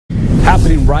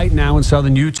Happening right now in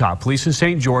southern Utah. Police in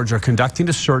St. George are conducting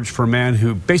a search for a man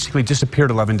who basically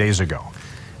disappeared 11 days ago.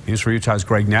 News for Utah's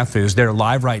Greg Neff is there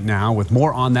live right now with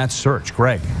more on that search.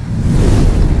 Greg.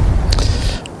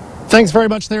 Thanks very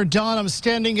much there, Don. I'm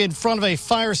standing in front of a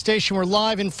fire station. We're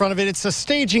live in front of it. It's a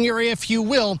staging area, if you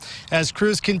will, as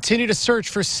crews continue to search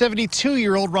for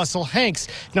 72-year-old Russell Hanks.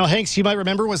 Now, Hanks, you might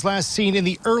remember, was last seen in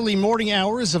the early morning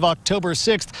hours of October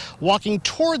 6th, walking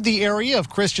toward the area of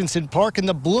Christensen Park in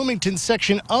the Bloomington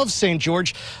section of St.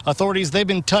 George. Authorities, they've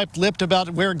been tight-lipped about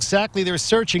where exactly they're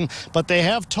searching, but they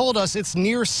have told us it's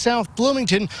near South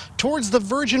Bloomington, towards the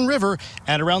Virgin River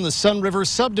and around the Sun River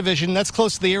subdivision. That's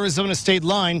close to the Arizona state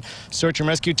line. Search and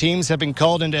rescue teams have been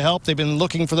called in to help. They've been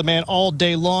looking for the man all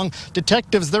day long.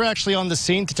 Detectives, they're actually on the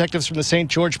scene. Detectives from the St.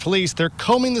 George Police, they're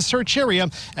combing the search area,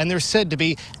 and they're said to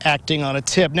be acting on a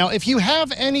tip. Now, if you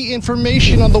have any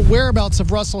information on the whereabouts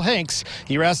of Russell Hanks,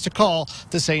 you're asked to call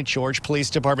the St. George Police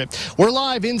Department. We're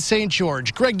live in St.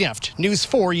 George. Greg Neff, News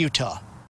 4 Utah.